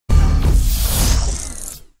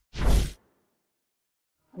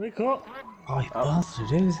Record. Oh, you bastard,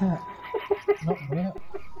 who's that? Not me.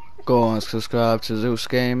 Go and subscribe to Zeus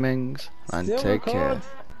Gaming's and Still take record.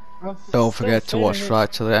 care. Don't forget to watch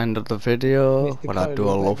right to the end of the video Mr. when I do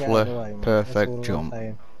Cody, a back out of the lovely, way, mate. That's perfect all jump. I'm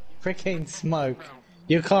saying. Freaking smoke.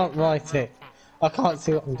 You can't write it. I can't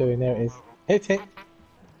see what I'm doing. There it is. Hit it.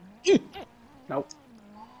 Nope.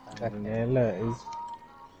 And there, look,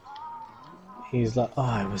 he's like, oh,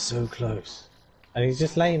 I was so close. And he's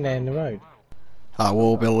just laying there in the road. I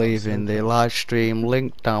will be leaving the live stream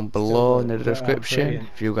link down below in the description brilliant.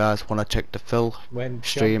 if you guys want to check the full When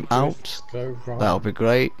stream jump out. drifts go wrong. That'll be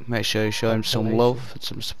great. Make sure you show him some love and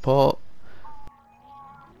some support.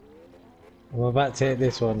 I'm about to hit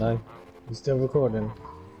this one though. You still recording?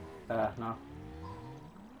 No.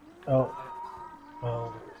 Oh.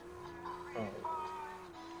 Oh. Oh.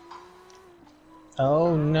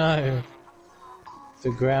 Oh no.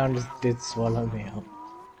 The ground did swallow me up.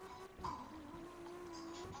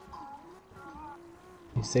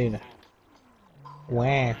 You seen it?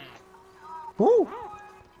 Wow. Woo!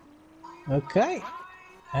 Okay.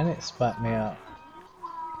 And it spat me out.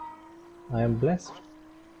 I am blessed.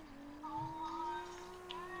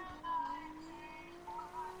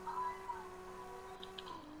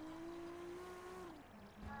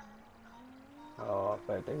 Oh,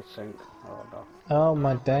 I bet they sink. Oh no. Oh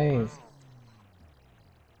my days.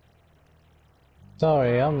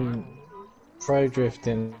 Sorry, I'm pro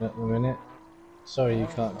drifting at the minute. Sorry you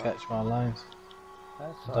can't catch my lines.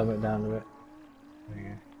 Dumb it down a bit. There you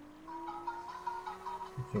go.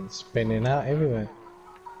 Fucking spinning out everywhere.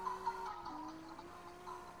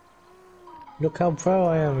 Look how pro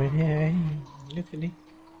I am in here. Look at me.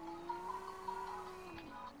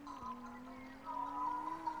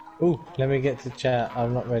 Ooh, let me get to chat.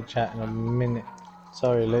 I've not read chat in a minute.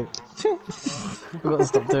 Sorry, Luke. We've got to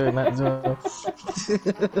stop doing that as well.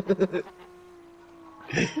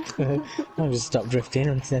 I'll just stop drifting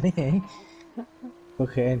and say, hey.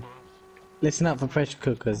 Okay. Listen up for pressure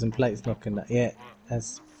cookers and plates knocking that. Yeah,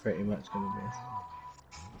 that's pretty much going to be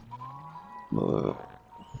it. Oh,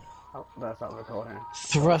 that's not recording.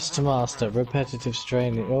 Thrustmaster, repetitive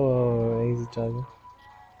straining. Oh, easy target.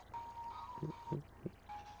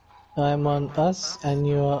 I'm on us and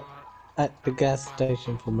you're at the gas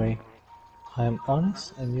station for me. I'm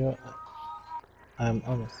honest and you're... I'm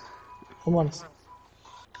honest. I'm honest.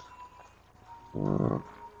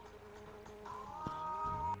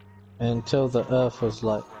 Until the earth was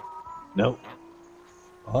like, nope.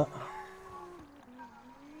 What?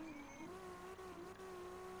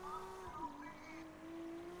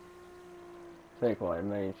 Think what it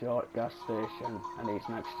means. You're at gas station and he's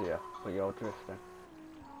next to you, but you're drifting.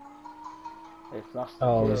 If that's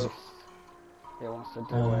the case, he wants to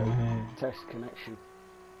do a test connection.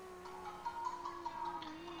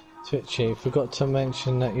 Twitchy, forgot to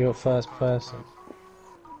mention that you're first person.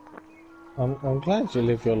 I'm glad you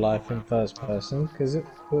live your life in first person, because it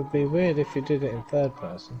would be weird if you did it in third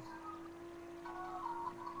person.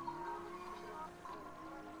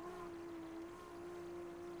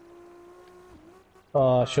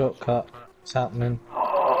 Oh, shortcut. It's happening.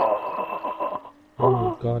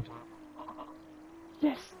 Oh god.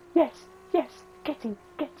 Yes, yes, yes. Get him,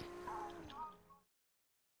 get him.